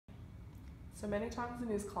So many times in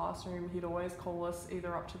his classroom, he'd always call us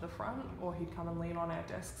either up to the front or he'd come and lean on our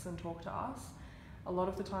desks and talk to us. A lot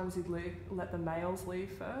of the times he'd let the males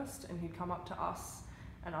leave first, and he'd come up to us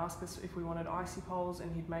and ask us if we wanted icy poles,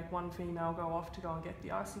 and he'd make one female go off to go and get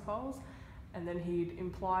the icy poles, and then he'd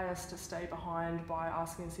imply us to stay behind by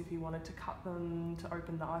asking us if he wanted to cut them, to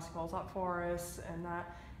open the icy poles up for us and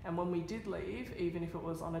that. And when we did leave, even if it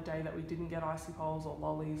was on a day that we didn't get icy poles or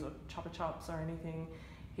lollies or chuppa chups or anything,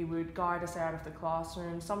 he would guide us out of the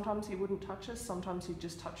classroom. Sometimes he wouldn't touch us, sometimes he'd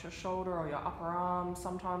just touch your shoulder or your upper arm,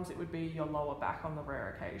 sometimes it would be your lower back on the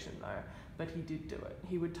rare occasion though, but he did do it.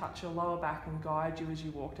 He would touch your lower back and guide you as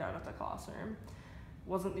you walked out of the classroom.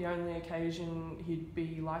 Wasn't the only occasion he'd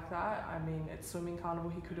be like that. I mean, at swimming carnival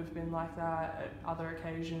he could have been like that, at other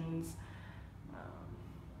occasions.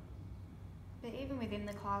 But even within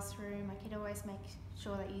the classroom, like he'd always make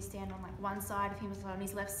sure that you stand on like one side if he was on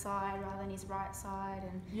his left side rather than his right side.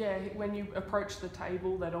 And yeah, when you approach the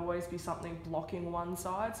table, there'd always be something blocking one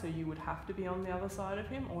side, so you would have to be on the other side of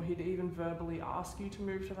him, or he'd even verbally ask you to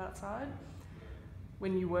move to that side.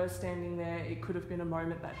 When you were standing there, it could have been a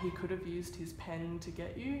moment that he could have used his pen to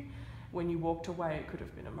get you. When you walked away, it could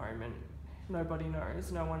have been a moment. Nobody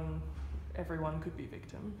knows. Everyone could be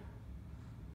victim.